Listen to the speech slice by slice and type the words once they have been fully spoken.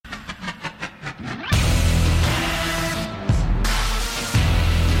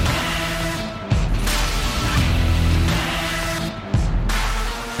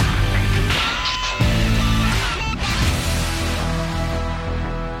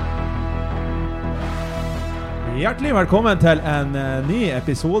Hjertelig velkommen til en ny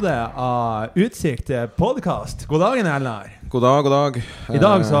episode av Utsikt podcast. God dagen, Elnar. God dag, god dag. I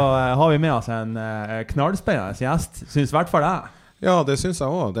dag så har vi med oss en knallspennende gjest, synes i hvert fall jeg. Ja, det synes jeg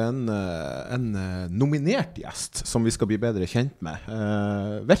også. Det er en nominert gjest som vi skal bli bedre kjent med.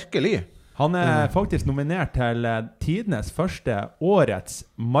 Virkelig. Han er faktisk nominert til tidenes første årets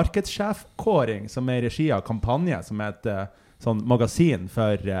markedssjefkåring, som er i regi av Kampanje, som er et sånn magasin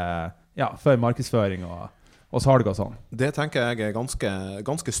for markedsføring og salg og sånn. Det tenker jeg er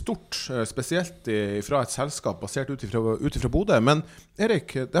ganske stort, spesielt fra et selskap basert ut ifra Bodø. Men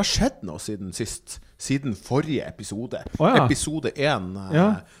Erik, det har skjedd noe siden forrige episode. Episode 1.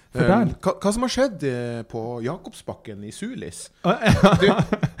 Ja, hva som har skjedd på Jakobsbakken i Sulis?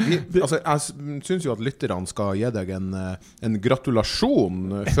 Jeg synes jo at lytterne skal gi deg en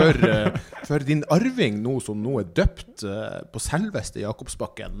gratulasjon for din arving som nå er døpt på selveste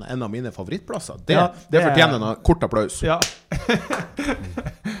Jakobsbakken, en av mine favorittplasser. Det fortjener en kort applaus. Ja.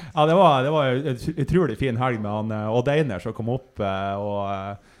 Ja, det var en utrolig fin helg med han Odd Einar som kom opp, og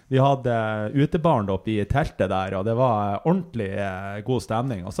vi hadde utebarn oppe i teltet der, og det var ordentlig god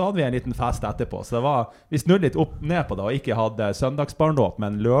stemning. Og så hadde vi en liten fest etterpå, så vi snudde litt opp ned på det, og ikke hadde søndagsbarndåp,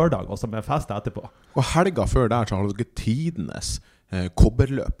 men lørdag, og så med fest etterpå. Og helga før der så har dere tidenes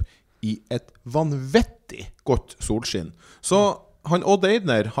kobberløp i et vanvittig godt solskinn. Så han Odd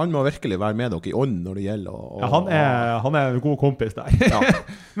Einar, han må virkelig være med dere i ånd når det gjelder Ja, han er en god kompis der. Ja.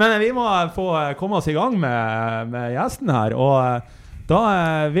 Men vi må få komme oss i gang med gjesten her, og da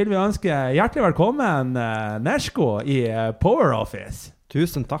vil vi ønske hjertelig velkommen Nersko i Power Office.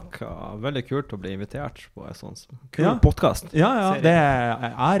 Tusen takk, veldig kult å bli invitert på en sånn kul podcast. Ja, det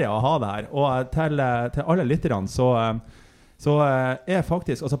er ære å ha det her. Og til alle lytterne så er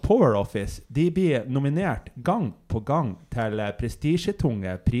faktisk, altså Power Office, de blir nominert gang på gang til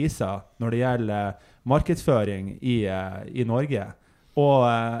prestisjetunge priser når det gjelder markedsføring i Norge. Og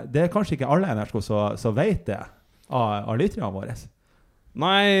det er kanskje ikke alle NRK som vet det av lytterne våre.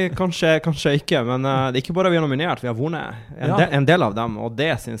 Nei, kanskje ikke, men det er ikke bare vi har nominert, vi har vunnet en del av dem, og det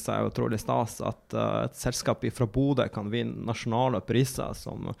synes jeg er utrolig stas at et selskap fra Bodø kan vinne nasjonale priser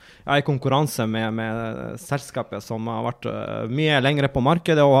som i konkurranse med selskapet som har vært mye lengre på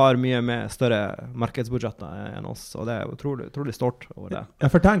markedet og har mye med større markedsbudsjetter enn oss, og det er utrolig stort over det.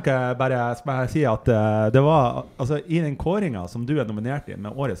 Jeg får tenke bare si at det var, altså i den kåringen som du er nominert i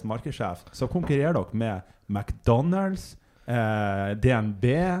med årets markedssjef, så konkurrerer dere med McDonald's, DNB,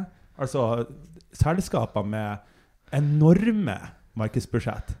 altså selskaper med enorme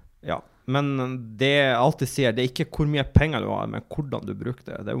markedsbudsjett. Ja, men det jeg alltid sier, det er ikke hvor mye penger du har, men hvordan du bruker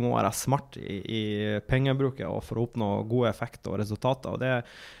det. Det må være smart i pengebruket og for å oppnå gode effekter og resultater. Og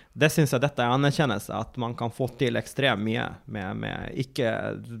det synes jeg dette er anerkjennelse, at man kan få til ekstremt mye med ikke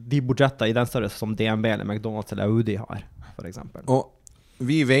de budsjetter i den størrelse som DNB eller McDonald's eller Audi har, for eksempel. Og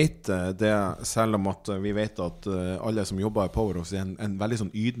vi vet det, selv om at vi vet at alle som jobber i Power Office er en veldig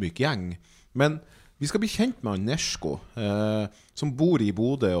sånn ydmyk gjeng. Men vi skal bli kjent med han Nersko, som bor i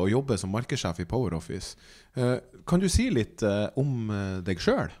Bodø og jobber som markedssjef i Power Office. Kan du si litt om deg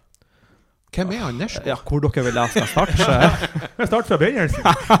selv? Hvem er han Nersko? Ja, hvor dere vil jeg skal starte? Start fra begynnelsen.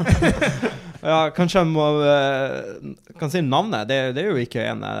 Ja, kanskje jeg kan si navnet. Det er jo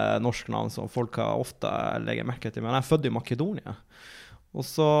ikke en norsk navn som folk ofte legger merke til, men jeg er født i Makedonia. Og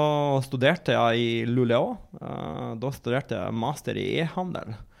så studerte jeg i Luleå. Da studerte jeg master i e-handel.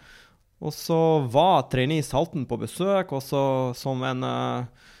 Og så var trainee Salten på besøk, og så som en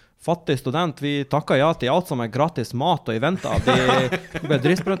fattig student, vi takket ja til alt som er gratis mat og eventer.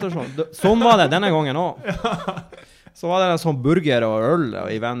 Sånn var det denne gangen også. Så var det en sånn burger og øl og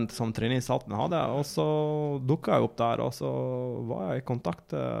event som trainee Salten hadde, og så dukket jeg opp der, og så var jeg i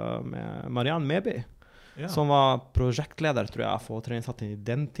kontakt med Marianne Meby. Ja. Som var prosjektleder, tror jeg, for treningssatten i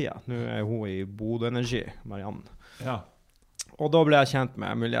den tida. Nå er hun i Bodø Energi, Marianne. Ja. Og da ble jeg kjent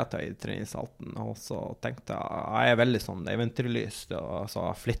med muligheter i treningssalten, og så tenkte jeg er veldig sånn eventyrlyst, og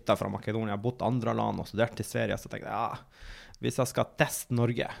så flyttet fra Makedonia, bodd andre land og studert i Sverige, så tenkte jeg, hvis jeg skal teste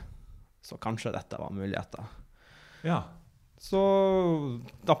Norge, så kanskje dette var muligheter. Ja. Så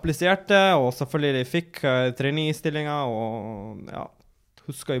appliserte, og selvfølgelig fikk treningsstillinger, og ja,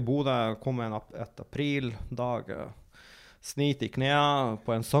 husker i Bodø kom et aprildag, snit i knæene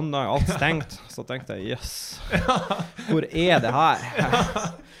på en søndag, alt stengt, så tenkte jeg, yes, hvor er det her?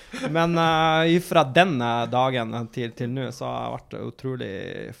 Men fra denne dagen til nå, så har det vært utrolig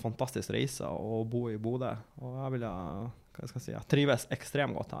fantastisk reise å bo i Bodø, og jeg vil jeg trives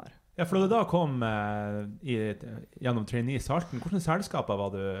ekstremt godt her. Ja, for da du da kom gjennom trainee Salten, hvilke selskaper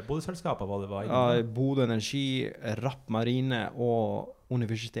var du, Bodø-selskaper var du var i? Ja, Bodø Energi, Rapp Marine og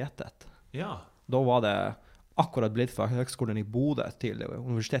Universitetet. Ja. Da var det akkurat blitt fra Høgskolen i Bodø til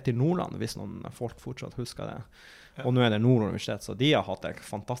Universitetet i Nordland, hvis noen folk fortsatt husker det. Ja. Og nå er det Nord universitet, så de har hatt en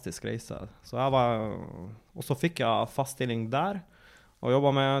fantastisk reise. Og så fikk jeg fast stilling der, og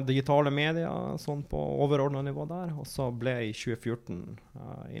jobbet med digitale medier sånn på overordnet nivå der, og så ble jeg i 2014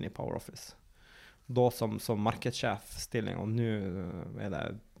 inn i Power Office. Da som markedssjef-stilling, og nå er det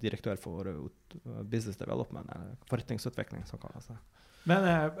direktør for business development, eller forretningsutvikling, som kalles det. Men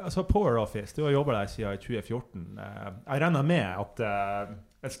altså Power Office, du har jobbet der siden 2014. Jeg regner med at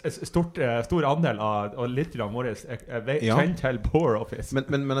en stor andel av lytterne våre kjenner til Power Office.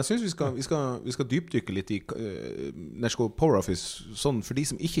 Men jeg synes vi skal dypdykke litt i Nersko Power Office, sånn for de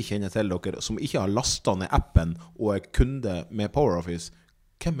som ikke kjenner til dere, som ikke har lastet ned appen og er kunde med Power Office.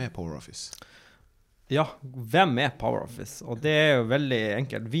 Hvem er Power Office? Ja, hvem er Power Office? Og det er jo veldig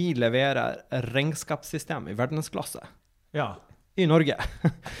enkelt. Vi leverer regnskapssystem i verdensklasse. Ja. I Norge.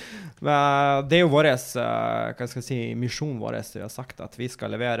 Det er jo vår misjon vår. Vi har sagt at vi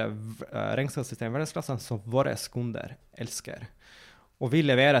skal levere regnskapssystem i verdensklasse som våre kunder elsker. Og vi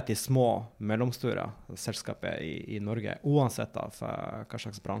leverer til små, mellomstore selskaper i Norge, uansett av hva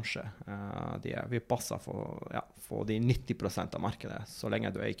slags bransje de er. Vi passer for de 90% av markedet. Så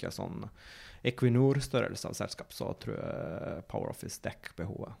lenge du er ikke sånn Equinor-størrelse av selskap, så tror jeg Power Office dekker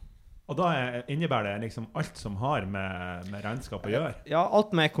behovet. Og da innebærer det liksom alt som har med regnskap å gjøre? Ja,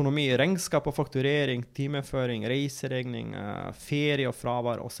 alt med økonomi, regnskap og fakturering, timeføring, reiseregning, ferie og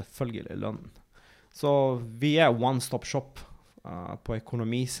fravær, og selvfølgelig lønn. Så vi er one-stop shop på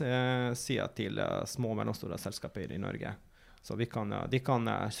økonomisiden til små og mellomstore selskaper i Norge. Så de kan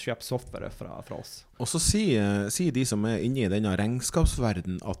kjøpe software fra oss. Og så sier de som er inne i denne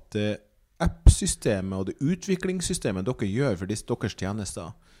regnskapsverden at app-systemet og det utviklingssystemet dere gjør for deres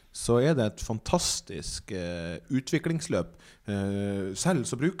tjenester, så er det et fantastisk utviklingsløp. Selv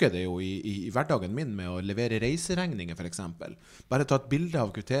så bruker jeg det jo i hverdagen min med å levere reiseregninger for eksempel. Bare ta et bilde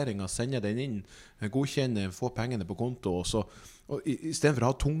av kvitteringen, sende den inn, godkjenne, få pengene på konto, og i stedet for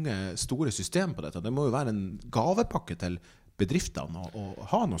å ha tunge, store system på dette. Det må jo være en gavepakke til bedriftene å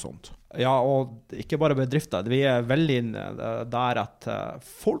ha noe sånt. Ja, og ikke bare bedrifter. Vi er veldig der at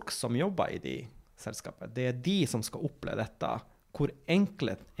folk som jobber i de selskapene, det er de som skal oppleve dette, hvor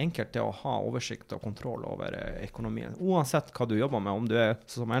enkelt det er å ha oversikt og kontroll over økonomien. Uansett hva du jobber med, om du er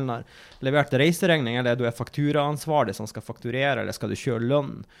som Elnar levert reiseregning, eller du er fakturaansvarlig som skal fakturere, eller skal du kjøre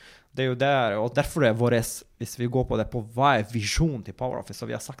lønn. Det er jo der, og derfor er hvis vi går på det på hva er visjonen til Power Office, så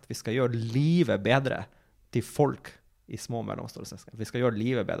vi har sagt vi skal gjøre livet bedre til folk i små og mellomstore selskaper. Vi skal gjøre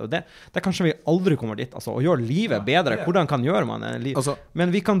livet bedre. Og det kanskje vi aldri kommer dit. Altså, å gjøre livet bedre. Hvordan kan gjøre man liv? Altså, men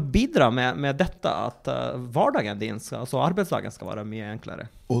vi kan bidra med dette at hverdagen din, altså arbeidsdagen, skal være mye enklere.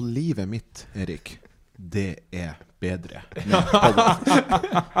 Og livet mitt, Erik, det er bedre.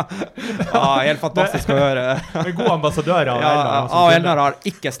 Helt fantastisk å høre. En god ambassadør av Elnar. Elnar har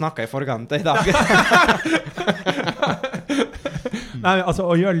ikke snakket i forkant i dag. Nei, altså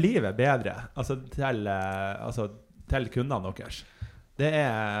å gjøre livet bedre, til kundene deres. Det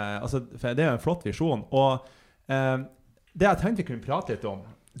er en flott visjon, og det jeg tenkte vi kunne prate litt om.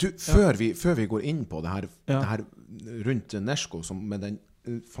 Du, før vi går inn på det her rundt Nersko, med den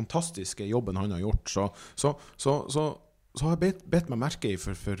fantastiske jobben han har gjort, så har jeg bedt meg merke i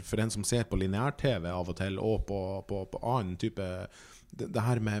for en som ser på lineær-TV av og til, og på annen type, det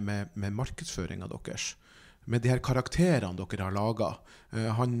her med markedsføringen deres. Med de her karakterene dere har laget.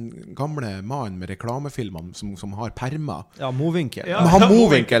 Han gamle mannen med reklamefilmene som har permer. Ja, Movinkel. Ja. Han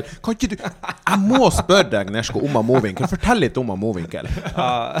Movinkel. Kan ikke du... Jeg må spørre deg, Nersko, om Movinkel. Fortell litt om Movinkel.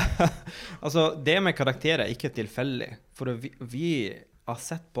 Altså, det med karakterer er ikke tilfeldig. For vi har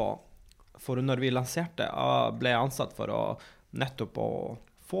sett på, for når vi lanserte, ble jeg ansatt for å nettopp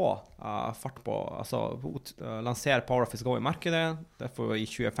få fart på, lansere Power Office Go i markedet. Derfor i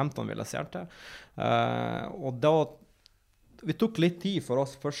 2015 vi lanserte. Og da vi tok litt tid for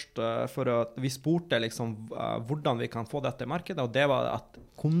oss først, for at vi spurte liksom, hvordan vi kan få dette i markedet, og det var at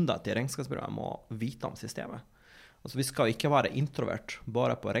kunder til regnskapsbyrået må vite om systemet. Altså, vi skal ikke være introvert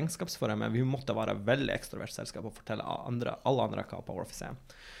bare på regnskapsføring, men vi måtte være veldig ekstrovert selskap og fortelle alle andre hva Power Office er.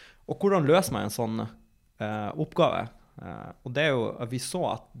 Og hvordan løser man en sånn oppgave? Og det er jo, vi så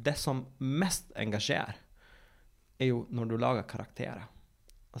at det som mest engasjerer er jo når du lager karakterer.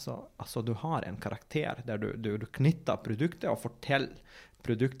 Altså du har en karakter der du knytter produktet og forteller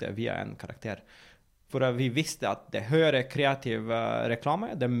produktet via en karakter. For vi visste at det høyere kreativ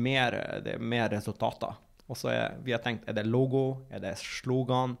reklame, det er mer resultater. Og så vi har tenkt, er det logo, er det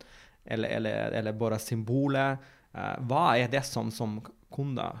slogan, eller bare symboler? Hva er det som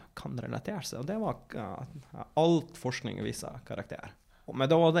kunder kan relatere seg? Og det var alt forskning viser karakter.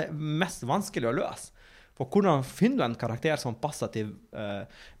 Men det var det mest vanskelig å løse. Og hvordan finner du en karakter som passer til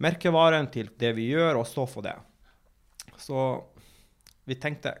merkevaren, til det vi gjør, og stå for det. Så vi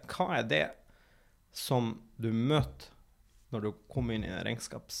tenkte, hva er det som du møter når du kommer inn i en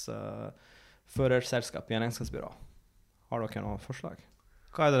regnskapsførerselskap i en regnskapsbyrå? Har dere noen forslag?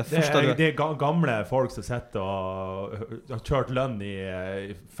 Hva er det første du... Det gamle folk som sitter og har kjørt lønn i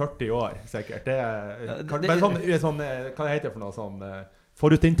 40 år, sikkert. Hva heter det for noe sånn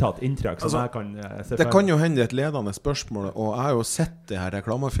forutinntatt inntrykk som jeg kan se det kan jo hende et ledende spørsmål, og jeg har jo sett det her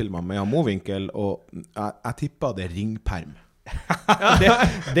reklamefilmer med Mowinckel, og jeg tipper det er ringperm.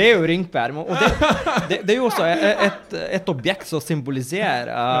 Det er jo ringperm, og det er jo også et objekt som symboliserer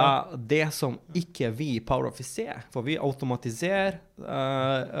det som ikke vi i PowerOffice ser, for vi automatiserer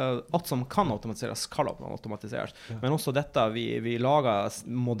alt som kan automatiseres, skal automatiseres, men også dette, vi lager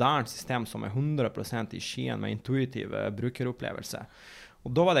moderne system som er 100% i skyen med intuitiv brukeropplevelse. Og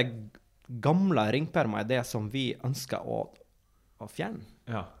da var det gamle ringpermer det som vi ønsker å fjerne.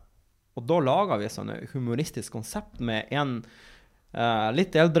 Ja. Og da lager vi et sånn humoristisk konsept med en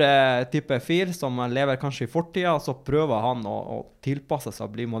litt eldre type fyr som lever kanskje i fortida, og så prøver han å tilpasse seg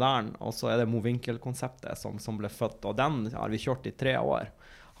og bli modern, og så er det Mowinckel-konseptet som ble født, og den har vi kjørt i 3 år.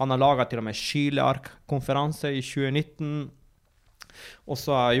 Han har laget til og med Skylark-konferanse i 2019, og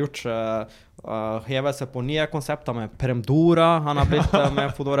så har jeg gjort hevet seg på nye konsepter med Permdora. Han har blitt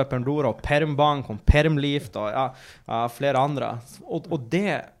med Fodora Permdora og Permbank og Permlift og flere andre. Og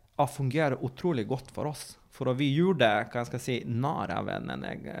det fungerer utrolig godt for oss. For vi gjorde det, hva jeg skal si, nær av en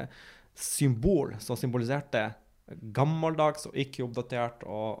symbol som symboliserte gammeldags og ikke oppdatert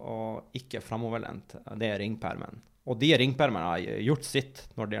og ikke fremoverlent. Det er ringpermen. Og de ringpermene har gjort sitt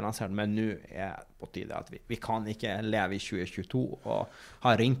når de er lansert, men nå er på tide at vi kan ikke leve i 2022 og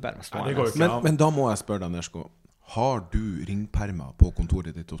ha ringpermer stående. Men da må jeg spørre deg, Nersko. Har du ringpermer på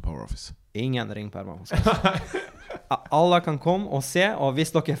kontoret ditt hos PowerOffice? Ingen ringpermer hos oss. Alle kan komme og se, og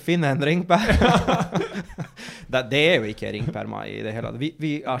hvis dere finner en ringperm det er jo ikke ringpermer i det hele.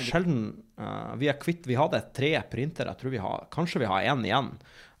 Vi er sjelden vi er kvitt, vi hadde 3 printer, jeg tror kanskje vi har 1 igjen.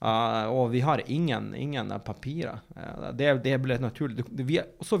 Og vi har ingen papirer. Det ble naturlig. Vi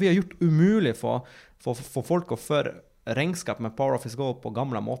har gjort umulig for folk å føre regnskap med PowerOffice Go på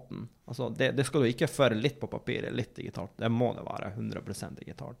gamle måten. Altså, det skal du ikke føre litt på papir, litt digitalt. Det må det være 100%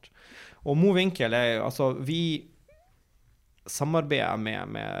 digitalt. Og Mowinckel altså vi samarbeider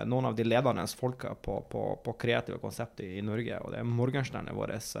med noen av de ledende folka på kreative konsepter i Norge, og det er Morgenstern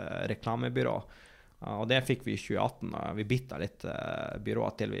vårt reklamebyrå. Og det fikk vi i 2018, og vi bytta litt byrå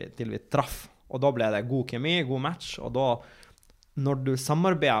til vi traff. Og da ble det god kjemi, god match, og da, når du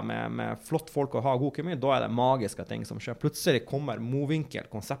samarbeider med flott folk og har god kjemi, da er det magiske ting som skjer. Plutselig kommer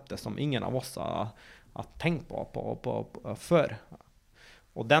Mowinckel-konseptet som ingen av oss har tenkt på før.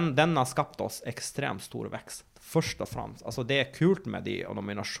 Og den har skapt oss ekstremt stor vekst. Først og fremst. Altså det er kult med de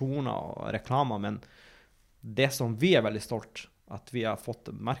nominasjoner og reklamer, men det som vi er veldig stolt, at vi har fått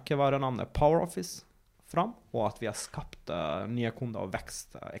merkevarenavnet PowerOffice fram, og at vi har skapt nye kunder og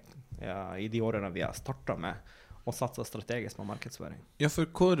vekst i de årene vi har startet med og satset strategisk på markedsføring. Ja, for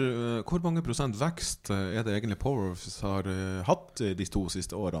hvor mange prosent vekst er det egentlig PowerOffice har hatt de 2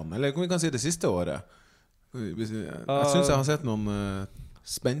 siste årene? Eller vi kan si det siste året. Jeg synes jeg har sett noen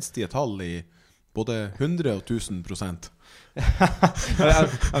spenstige tall i både 100 og 1000%.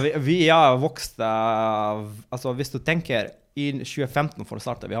 Vi har vokst, altså hvis du tenker i 2015 for å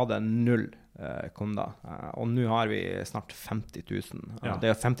starte, vi hadde 0 kunder, og nå har vi snart 50 000. Ja. Det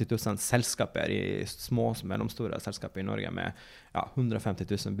er 50 000 selskaper i små og mellomstore selskaper i Norge med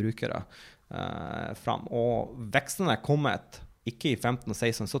 150 000 brukere fram. Og veksten er kommet ikke i 15,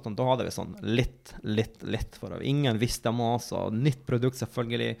 16, 17, da hadde vi sånn litt, for ingen visste om oss, og nytt produkt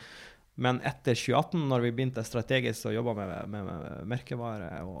selvfølgelig. Men etter 2018, når vi begynte strategisk å jobbe med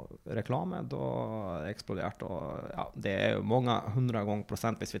merkevare og reklame, da eksploderte, og det er jo mange 100 ganger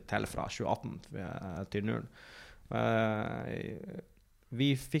prosent hvis vi teller fra 2018 til 0.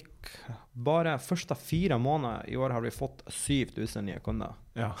 Vi fikk bare første 4 måneder i år har vi fått 7000 nye kunder.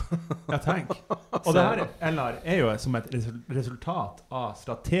 Ja, jeg tenker. Og det her, Elnar, er jo som et resultat av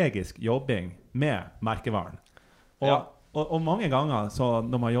strategisk jobbing med merkevaren. Og mange ganger så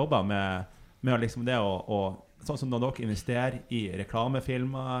når man jobber med liksom det å sånn som når dere investerer i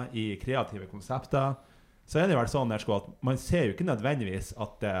reklamefilmer, i kreative konsepter, så er det vel sånn at man ser jo ikke nødvendigvis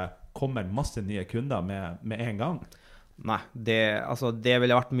at det kommer masse nye kunder med en gang. Nei, det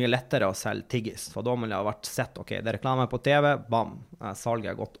ville vært mye lettere å selge tiggis, for da ville det vært sett, ok, det er reklame på TV, bam,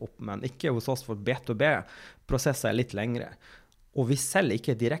 salget har gått opp, men ikke hos oss for B2B-prosesser er litt lengre. Og vi selger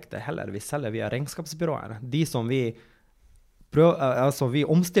ikke direkte heller, vi selger via regnskapsbyråer. De som vi altså vi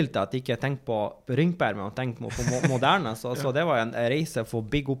omstilte at ikke tenk på ringperm, men tenk på moderne, så det var en reise for å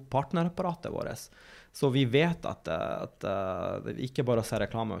bygge opp partnerapparatet vårt. Så vi vet at ikke bare å se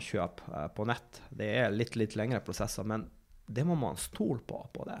reklame og kjøpe på nett, det er litt lengre prosesser, men det må man stole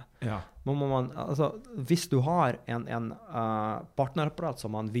på det. Ja. Altså, hvis du har en partnerapparat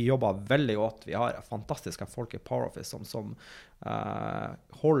som vi jobber veldig godt, vi har fantastiske folk i PowerOffice som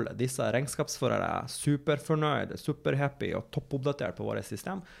holder disse regnskapsførere superfornøyd, superhappy og toppoppdatert på våre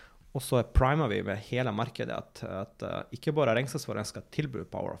system, og så primer vi med hele markedet at ikke bare regnskapsføreren skal tilby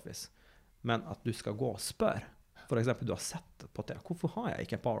PowerOffice, men at du skal gå og spørre. For eksempel, du har sett på det. Hvorfor har jeg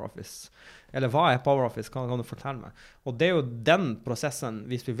ikke PowerOffice? Eller hva er PowerOffice? Kan du fortelle meg? Og det er jo den prosessen,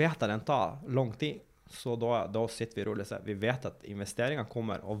 hvis vi vet at den tar lang tid, så da sitter vi rolig. Vi vet at investeringen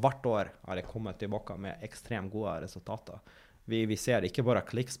kommer, og hvert år har det kommet tilbake med ekstremt gode resultater. Vi ser ikke bare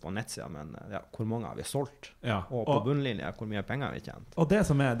kliks på nettsida, men hvor mange har vi solgt? Ja. Og på bunnlinjen, hvor mye penger har vi tjent? Og det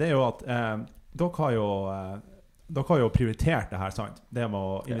som det er jo at dere har jo prioritert det her, sant? Det med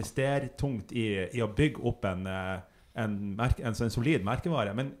å investere tungt i å bygge opp en solid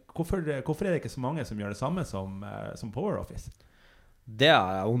merkevare. Men hvorfor er det ikke så mange som gjør det samme som PowerOffice? Det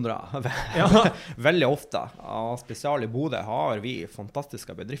har jeg undret veldig ofte. Spesielt i Bodø har vi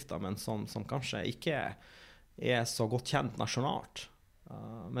fantastiske bedrifter, men som kanskje ikke er så godt kjent nasjonalt.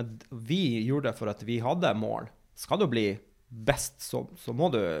 Men vi gjorde det for at vi hadde mål. Skal du bli best, så må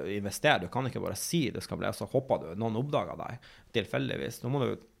du investere. Du kan ikke bare si det skal bli, så håper du noen oppdager deg tilfeldigvis. Nå må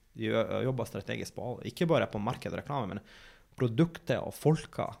du jobbe strategisk på, ikke bare på marked og reklame, men produkter og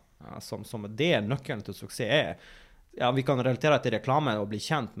folka, som det er nøkkelen til suksess. Vi kan relatere til reklame og bli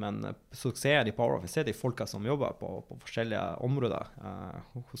kjent, men suksess i PowerOffice er de folka som jobber på forskjellige områder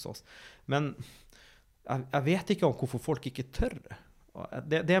hos oss. Men jeg vet ikke om hvorfor folk ikke tør.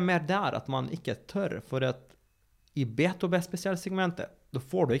 Det er mer der at man ikke tør, for at i B2B-spesialsegmentet, da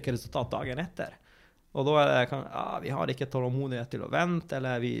får du ikke resultat dagen etter. Og da vi har ikke tålmodighet til å vente,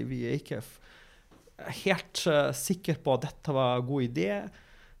 eller vi er ikke helt sikre på at dette var en god idé.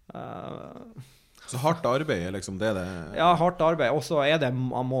 Så hardt arbeid er liksom det? Ja, hardt arbeid. Og så er det,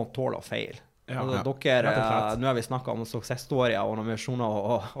 man må tåle å feile. Altså, nå har vi snakket om suksesshistorier og innovasjoner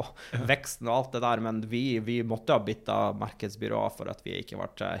og veksten og alt det der, men vi måtte ha byttet markedsbyrå for at vi ikke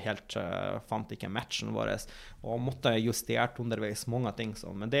fant ikke matchen vår, og måtte justert underveis mange ting.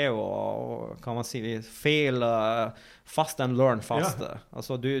 Men det er jo, kan man si, fail fast and learn fast.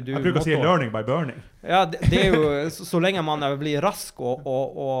 Altså, jeg bruker å si learning by burning. Ja, det er jo, så lenge man blir rask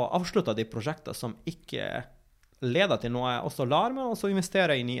og avslutter de prosjekter som ikke leder til noe, og så lar man også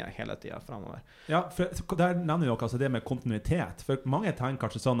investere i nye hele tiden fremover. Ja, for der nevner dere altså det med kontinuitet. For mange tenker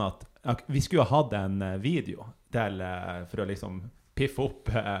kanskje sånn at vi skulle ha hatt en video for å liksom piffe opp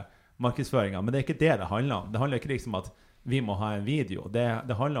markedsføringen, men det er ikke det handler om. Det handler ikke liksom at vi må ha en video.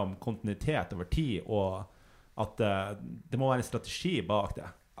 Det handler om kontinuitet over tid, og at det må være en strategi bak det.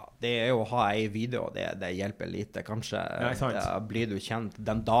 Det er jo å ha en video, det hjelper lite. Kanskje blir du kjent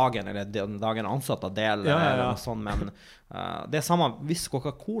den dagen, eller den dagen ansatt av del, eller noe sånt, men det er samme, hvis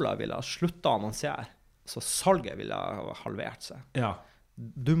Coca-Cola ville sluttet å annonsere, så salget ville ha halvert seg. Ja.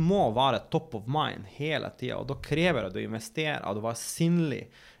 Du må være top of mind hele tiden, og da krever det at du investerer, og du var sinnlig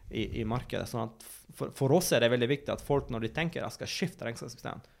i markedet. Sånn at for oss er det veldig viktig at folk, når de tenker jeg skal skifte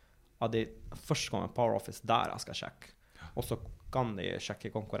regnskapssystem, at de først kommer PowerOffice der jeg skal sjekke, og så kan de sjekke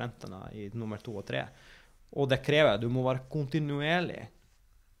konkurrentene i nummer 2 og 3. Og det krever at du må være kontinuerlig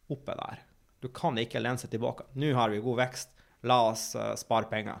oppe der. Du kan ikke lene seg tilbake. Nå har vi god vekst, la oss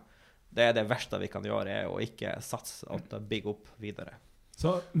spare penger. Det er det verste vi kan gjøre, er å ikke satse og bygge opp videre.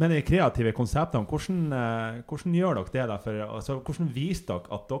 Så med de kreative konseptene, hvordan gjør dere det da? Hvordan viser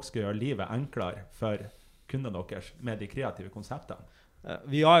dere at dere skal gjøre livet enklere for kundene deres med de kreative konseptene?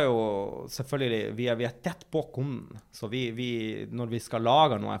 Vi har jo selvfølgelig, vi er tett på kunden, så når vi skal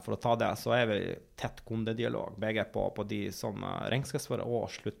lage noe for å ta det, så er vi tett kundedialog, begge på de som regnskapsfører og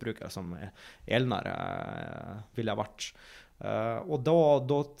sluttbrukere som Elnar ville ha vært. Og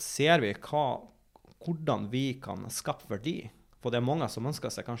da ser vi hvordan vi kan skape verdi, for det er mange som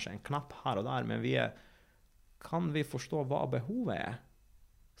ønsker seg kanskje en knapp her og der, men kan vi forstå hva behovet er?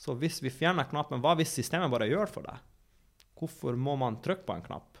 Så hvis vi fjerner knappen, hva hvis systemet bare gjør for deg? Hvorfor må man trykke på en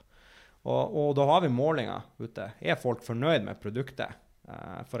knapp? Og da har vi målinger ute. Er folk fornøyd med produktet?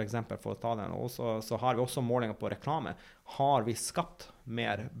 For eksempel, for å ta den. Og så har vi også målinger på reklame. Har vi skapt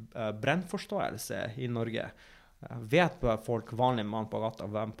mer brandforståelse i Norge? Vet folk, vanlige mann på gata,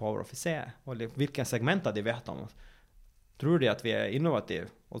 hvem PowerOffice er? Og hvilke segmenter de vet om? Tror de at vi er innovative,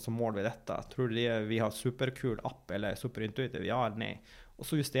 og så måler vi dette? Tror de vi har superkul app eller superintuitiv? Ja eller nei? Og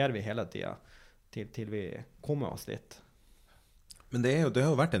så justerer vi hele tiden til vi kommer oss dit. Men det har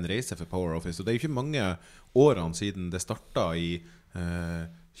jo vært en reise for Power Office, og det er jo ikke mange årene siden det startet i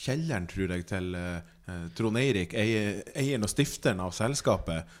kjelleren, tror jeg, til Trond Eirik, eieren og stifteren av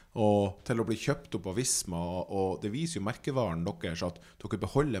selskapet, og til å bli kjøpt opp av Visma, og det viser jo merkevaren deres, at dere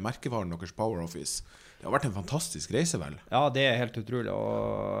beholder merkevaren deres Power Office. Det har vært en fantastisk reise, vel? Ja, det er helt utrolig,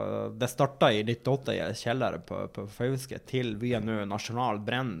 og det startet i 98 i kjellere på Fauske til vi er nå nasjonal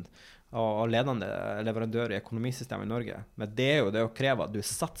brand, og ledende leverandør i økonomisystemet i Norge. Men det er jo det å kreve at du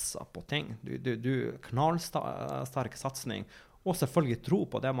satser på ting. Du knallsterk satsning, og selvfølgelig tro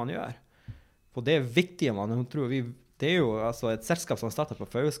på det man gjør. For det er viktig, det er jo altså et selskap som startet på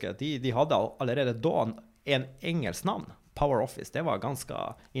Fauske, de hadde allerede da en engelsk navn. Power Office, det var ganske,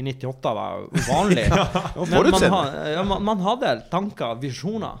 i 98 var uvanlig. Men man hadde tanker,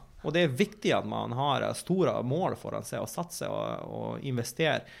 visjoner, og det er viktig at man har store mål foran seg, og satse og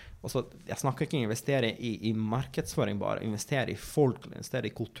investere. Også, jeg snakker ikke investere i markedsføring bare, investere i folk,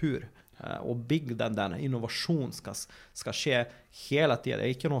 investere i kultur, og bygge den innovasjon skal skje hele tiden. Det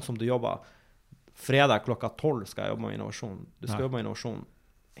er ikke noe som du jobber fredag klokka 12 skal jeg jobbe med innovasjon. Du skal jobbe med innovasjon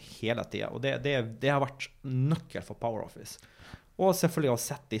hele tiden, og det har vært nøkkel for Power Office. Og selvfølgelig å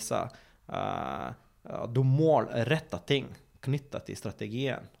sette disse du målrettet ting knyttet til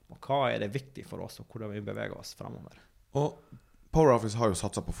strategien, og hva er det viktig for oss, og hvordan vi beveger oss fremover. Og Power Office har jo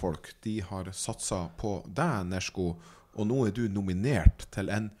satset på folk. De har satset på deg, Nersko, og nå er du nominert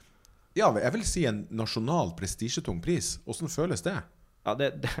til jeg vil si en nasjonal prestisjetung pris. Hvordan føles det? Ja,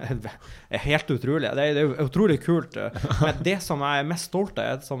 det er helt utrolig. Det er utrolig kult. Men det som jeg er mest stolt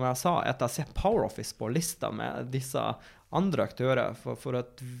av, som jeg sa, er at jeg ser Power Office på lista med disse andre aktører, for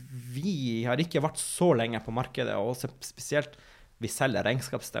at vi har ikke vært så lenge på markedet, og også spesielt vi selger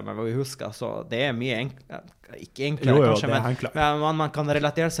regnskapssystemer, vi husker, så det er mye ikke enklere kanskje, men man kan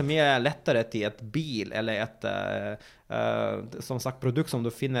relatere seg mye lettere til et bil, eller et som sagt, produkt som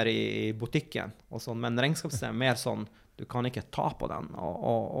du finner i butikken, og sånn, men regnskapssystem er mer sånn, du kan ikke ta på den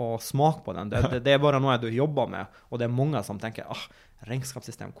og smake på den. Det er bare noe du jobber med, og det er mange som tenker,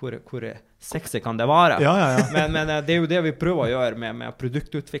 regnskapssystem, hvor sexy kan det være? Ja. Men det er jo det vi prøver å gjøre med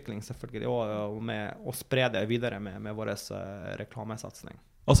produktutvikling, selvfølgelig, og med å spre det videre med vår reklamesatsning.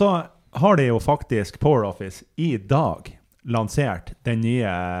 Og så har de jo faktisk Power Office i dag lansert den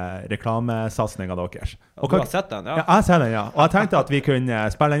nye reklamesatsningen deres. Og du har sett den, ja? Ja, jeg har sett den, ja. Og jeg tenkte at vi kunne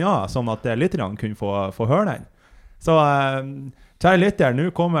spille den av, sånn at lytterne kunne få høre den. Så kjære lytter,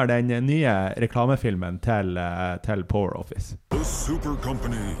 nå kommer den nye reklamefilmen til Power Office. The Super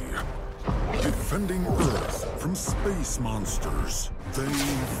Company, defending Earth from space monsters. They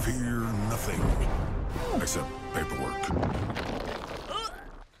fear nothing except paperwork.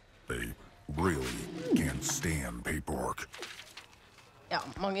 They really can't stand paperwork. Ja,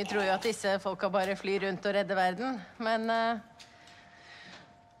 mange tror jo at disse folka bare flyr rundt og redder verden, men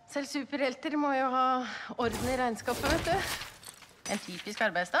selv superhelter må jo ha orden i regnskapet, vet du. En typisk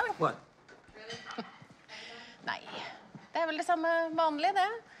arbeidsdag. What? Nei, det er vel det samme vanlige, det.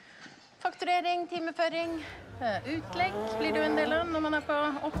 Fakturering, timeføring, utlegg blir det jo en del av når man er på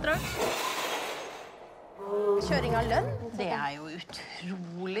oppdrag. Kjøring av lønn, det er jo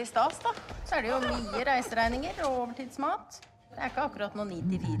utrolig stas, da. Så er det jo mye reiseregninger og overtidsmat. Det er ikke akkurat noe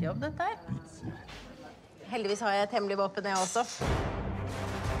 9-4-jobb, dette her. Heldigvis har jeg et hemmelig våpen, jeg også.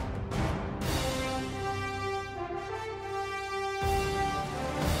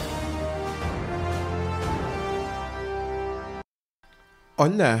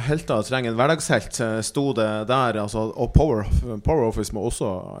 Alle helter trenger en hverdagshelt, stod det der, altså, og Power Office må også,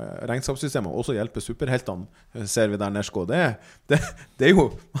 regnskapssystemet må også hjelpe superheltene, ser vi der Nersko. Det er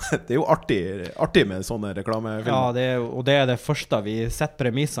jo artig med sånne reklamefilmer. Ja, og det er det første vi setter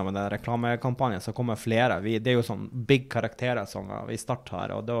premisser med den reklamekampanjen, så kommer flere. Det er jo sånn big karakterer som vi starter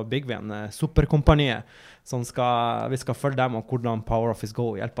her, og da bygger vi en superkompanie som vi skal følge dem, og hvordan Power Office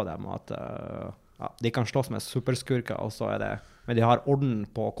Go hjelper dem, og at de kan slåss med superskurker, og så er det men de har orden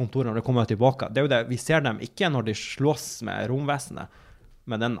på kontoret når de kommer tilbake. Det er jo det, vi ser dem ikke når de slåss med romvesenet,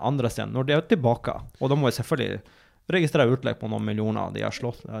 men den andre scenen, når de er tilbake. Og da må vi selvfølgelig registrere utlegg på noen millioner. De har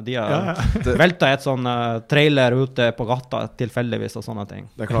slått, de har veltet et sånn trailer ute på gata tilfeldigvis og sånne ting.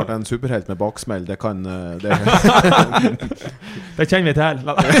 Det er klart, en superhelt med baksmell, det kan... Det kjenner vi til.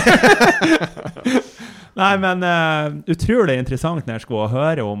 Nei, men utrolig interessant, Nersko, å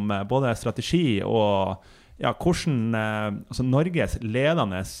høre om både strategi og hvordan altså Norges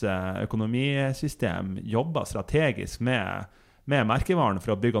ledende økonomisystem jobber strategisk med merkevaren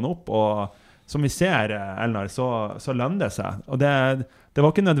for å bygge den opp, og som vi ser, Elnar, så lønner det seg. Og det var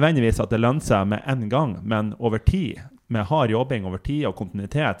ikke nødvendigvis at det lønner seg med en gang, men over tid, med hard jobbing over tid og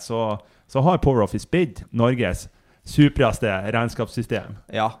kontinuitet, så har Power Office blitt Norges supreste regnskapssystem.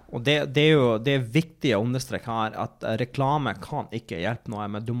 Ja, og det er jo det er viktig å understreke her, at reklame kan ikke hjelpe noe,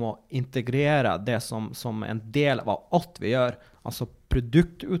 men du må integrere det som en del av alt vi gjør. Altså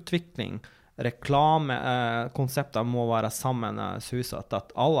produktutvikling, reklame, konsepter må være sammen suset,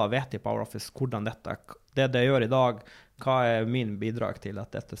 at alle vet i PowerOffice hvordan det gjør i dag, hva er min bidrag til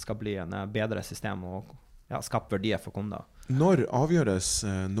at dette skal bli en bedre system og skape verdier for kunder. Når avgjøres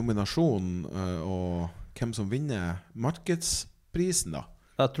nominasjon og hvem som vinner markedsprisen da?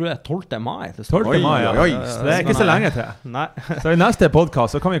 Jeg tror det er 12. mai. 12. mai, ja. Så det er ikke så lenge til. Nei. Så i neste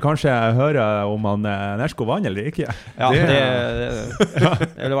podcast så kan vi kanskje høre om han Nersko vann eller ikke. Ja, det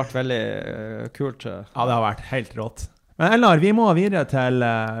ville vært veldig kult. Ja, det har vært helt rått. Men Elnar, vi må videre til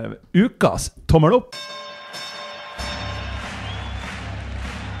ukas tommel opp.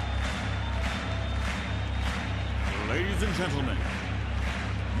 Ladies and gentlemen,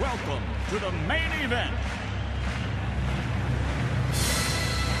 welcome to the main event.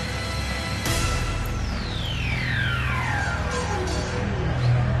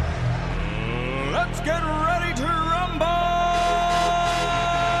 Let's get ready to rumble!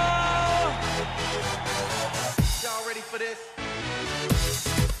 Y'all ready for this?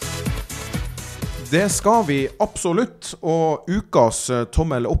 Det skal vi absolutt, og ukas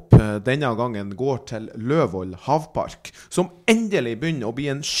tommel opp denne gangen går til Løvold havpark, som endelig begynner å bli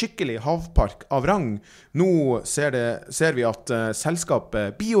en skikkelig havpark av rang. Nå ser vi at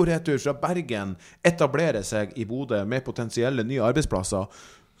selskapet Bioretur fra Bergen etablerer seg i Bodø med potensielle nye arbeidsplasser,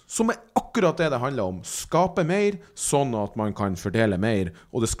 som er akkurat det handler om. Skape mer, sånn at man kan fordele mer,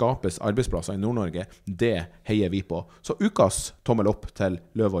 og det skapes arbeidsplasser i Nord-Norge. Det heier vi på. Så ukas tommel opp til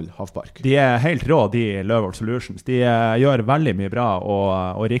Løvold havpark. De er helt rå, de Løvold Solutions. De gjør veldig mye bra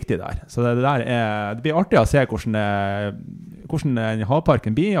og riktig der. Så det blir artig å se hvordan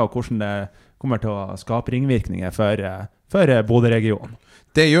havparken blir, og hvordan det kommer til å skape ringvirkninger for Bodø-regionen.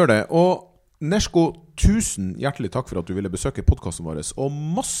 Det gjør det, og Nersko, tusen hjertelig takk for at du ville besøke podcasten vår, og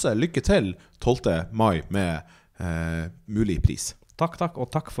masse lykke til 12. mai med mulig pris. Takk,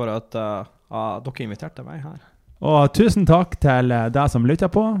 og takk for at dere inviterte meg her. Og tusen takk til deg som lytter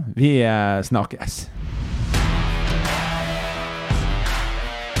på. Vi snakkes.